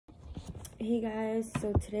Hey guys,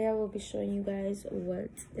 so today I will be showing you guys what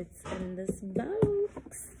it's in this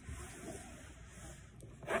box.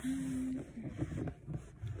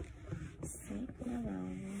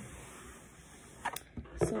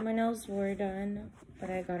 So my nails were done, but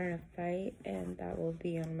I got in a fight, and that will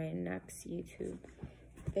be on my next YouTube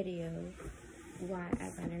video, why I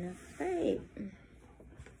got in a fight.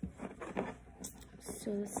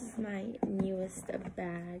 So this is my newest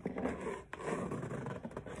bag.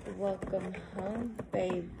 Welcome home,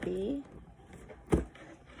 baby.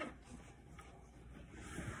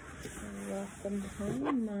 Welcome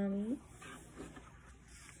home, mommy.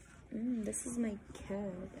 This is my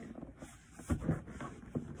kid.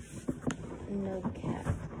 No cap.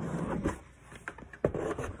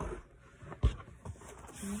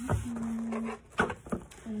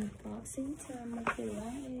 Unboxing time of the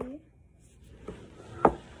life.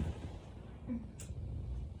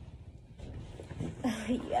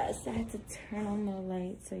 Yes, I had to turn on the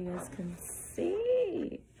light so you guys can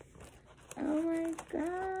see. Oh my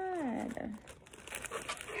god.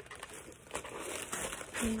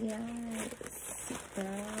 Yes, girl.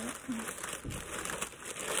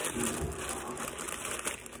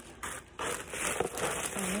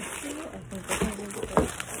 Honestly, I think this is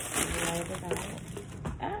just light it out.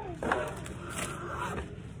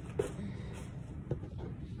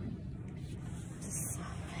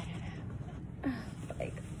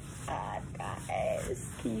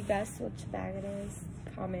 Can you guess which bag it is?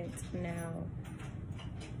 Comment now.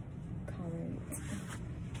 Comment.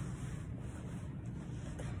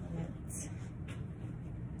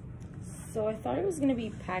 So I thought it was gonna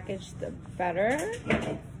be packaged better,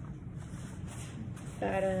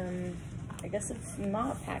 but I guess it's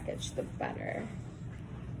not packaged better.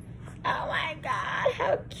 Oh my god,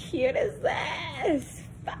 how cute is this?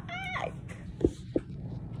 Fuck!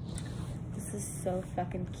 This is so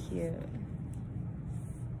fucking cute.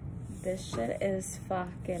 This shit is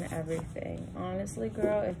fucking everything. Honestly,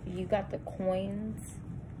 girl, if you got the coins,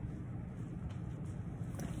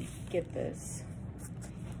 get this.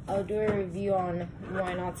 I'll do a review on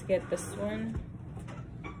why not to get this one.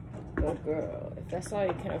 But girl, if that's all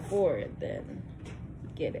you can afford, then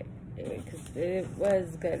get it. Because it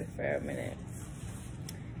was good for a minute.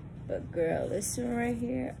 But girl, this one right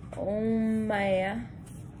here, oh my.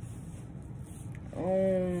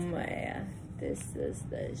 Oh my. This is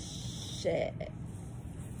the shit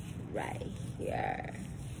right here.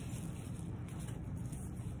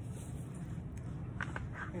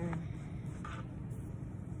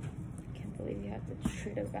 Can't believe you have to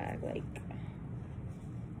treat a bag like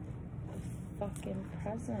a fucking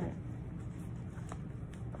present.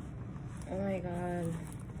 Oh my god.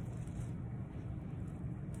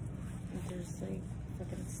 There's like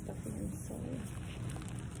fucking stuffing inside.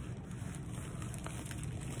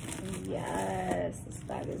 Yes, this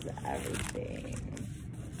bag is everything.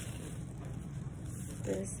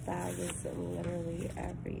 This bag is literally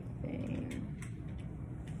everything.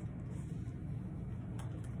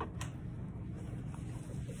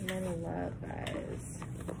 I'm in love, guys.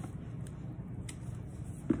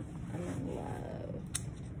 I'm in love.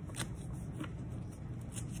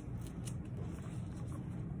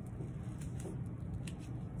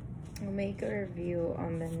 I'll make a review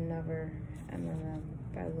on the Never M&M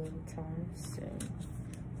by Louis Vuitton soon.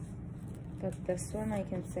 But this one, I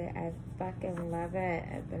can say I fucking love it.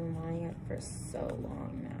 I've been wanting it for so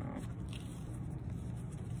long now.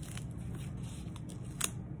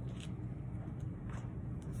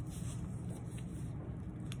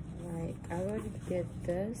 Like, I would get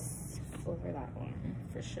this over that one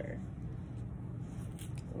for sure.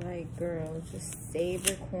 Like, girl, just save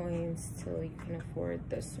your coins till you can afford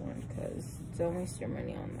this one, because don't waste your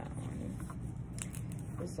money on that one.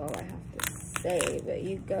 That's all I have to say. But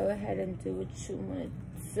you go ahead and do what you want to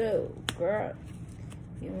do, girl.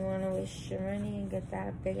 You want to waste your money and get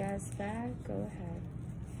that big ass bag? Go ahead.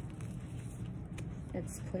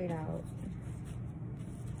 It's played out.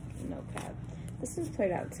 No cap. This one's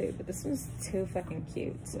played out too, but this one's too fucking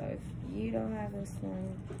cute. So if you don't have this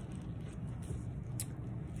one,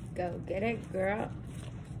 go get it, girl.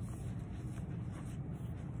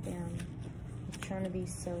 Damn. I'm trying to be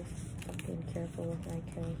so fucking careful with my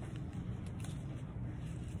kid.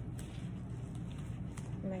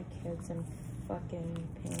 My kid's in fucking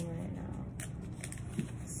pain right now.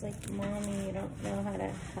 It's like, mommy, you don't know how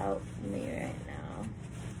to help me right now.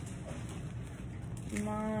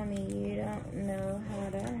 Mommy, you don't know how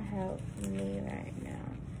to help me right now.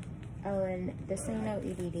 Oh, and this ain't no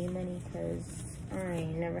EDD money, because I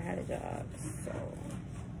ain't never had a job, so.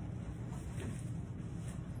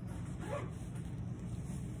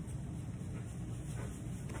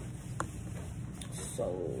 so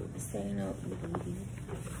setting up the baby.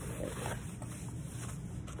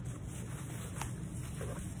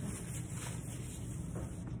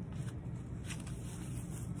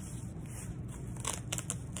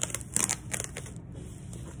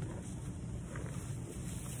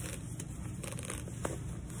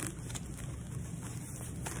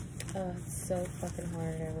 Oh, it's so fucking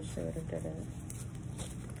hard. I wish I would have did it.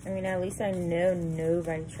 I mean, at least I know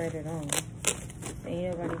nobody tried it on.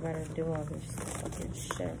 Ain't nobody better do all this fucking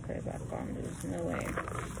shit I put it back on. There's no way.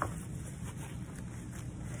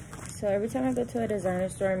 So every time I go to a designer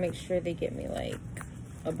store, I make sure they get me like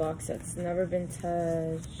a box that's never been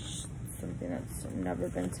touched, something that's never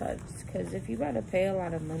been touched. Because if you gotta pay a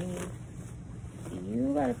lot of money,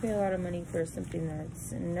 you gotta pay a lot of money for something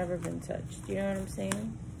that's never been touched. You know what I'm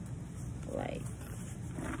saying? Like,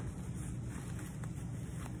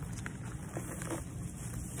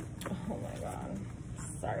 oh my god.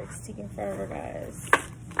 Sorry, it's taking forever, guys.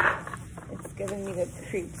 It's giving me the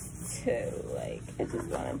creeps too. Like, I just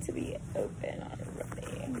want it to be open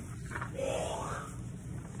already.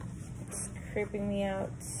 It's creeping me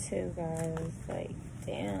out too, guys. Like,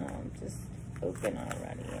 damn, just open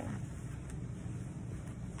already.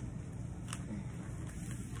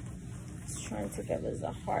 It's trying to give us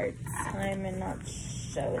a hard time and not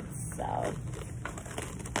show itself.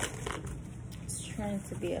 It's trying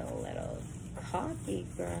to be a little cocky,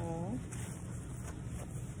 girl.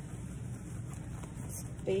 It's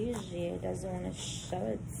bougie. It doesn't want to show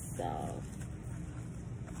itself.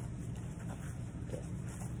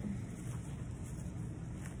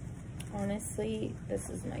 Honestly, this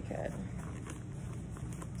is my kid.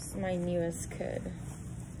 This is my newest kid.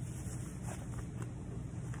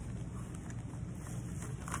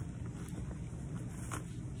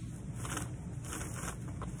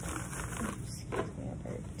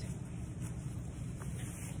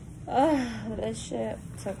 This shit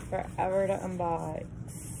took forever to unbox,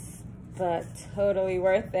 but totally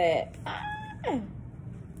worth it.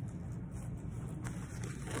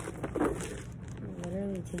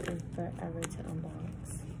 Literally taking forever to unbox.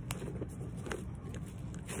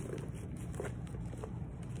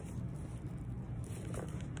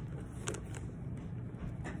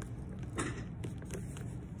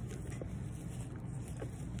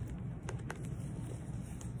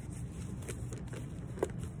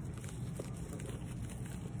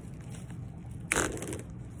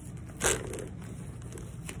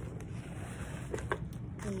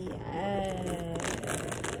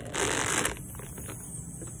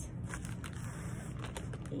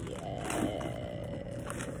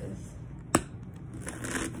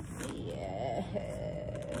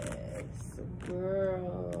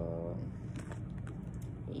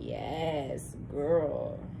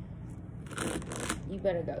 Girl, you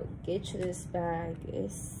better go get you this bag.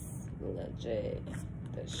 It's legit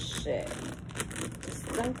the shit. Just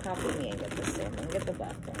don't copy me and get the same one. Get the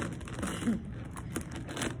black one.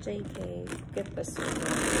 JK, get this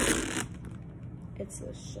one. It's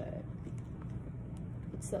the shit.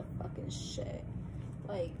 It's the fucking shit.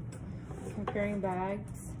 Like, comparing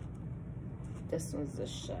bags, this one's the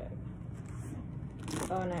shit.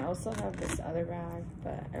 Oh, and I also have this other bag,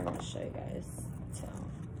 but I want to show you guys till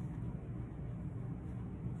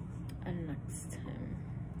next time.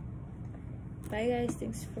 Bye guys,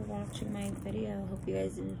 thanks for watching my video. Hope you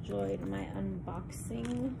guys enjoyed my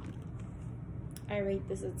unboxing. I rate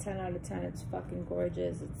this a 10 out of 10. It's fucking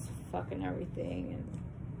gorgeous. It's fucking everything.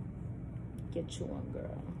 And get you one,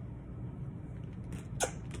 girl.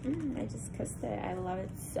 I just kissed it. I love it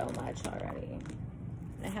so much already.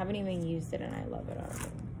 I haven't even used it and I love it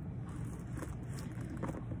already.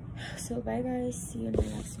 So bye guys, see you in the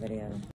next video.